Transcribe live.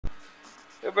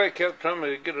Everybody kept telling me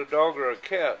to get a dog or a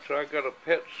cat, so I got a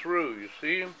pet shrew. You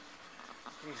see him?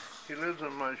 He lives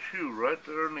in my shoe right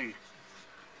there, and he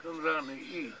comes out and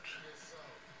he eats.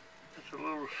 It's a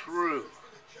little shrew.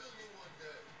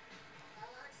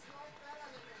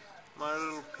 My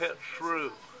little pet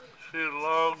shrew. See the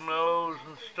long nose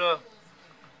and stuff?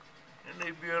 Isn't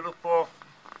he beautiful?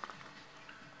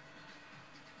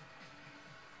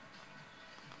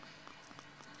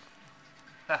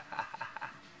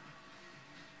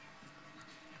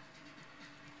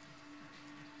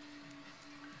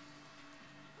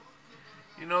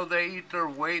 You know, they eat their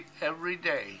weight every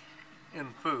day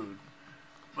in food,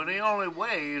 but he only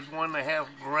weighs 1.5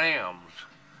 grams.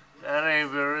 That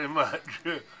ain't very much.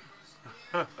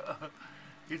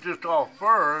 He's just all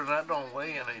fur, and that don't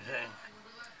weigh anything.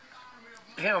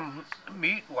 Him,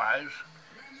 meat-wise,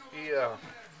 he don't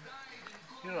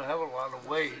have a lot of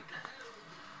weight.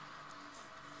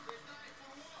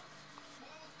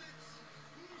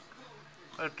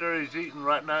 Right there, he's eating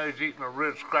right now. He's eating a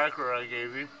Ritz cracker I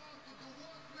gave him.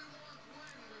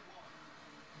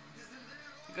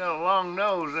 He got a long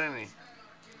nose, ain't he?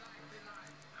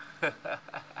 And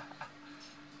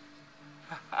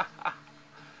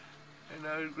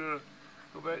now he's gonna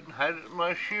go back and hide it in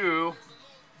my shoe.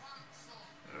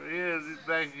 There he is. He's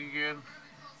back again.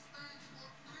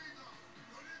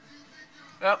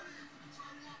 Yep.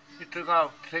 He took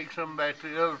off to take some back to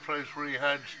the other place where he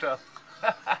hides stuff.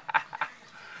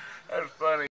 That's funny.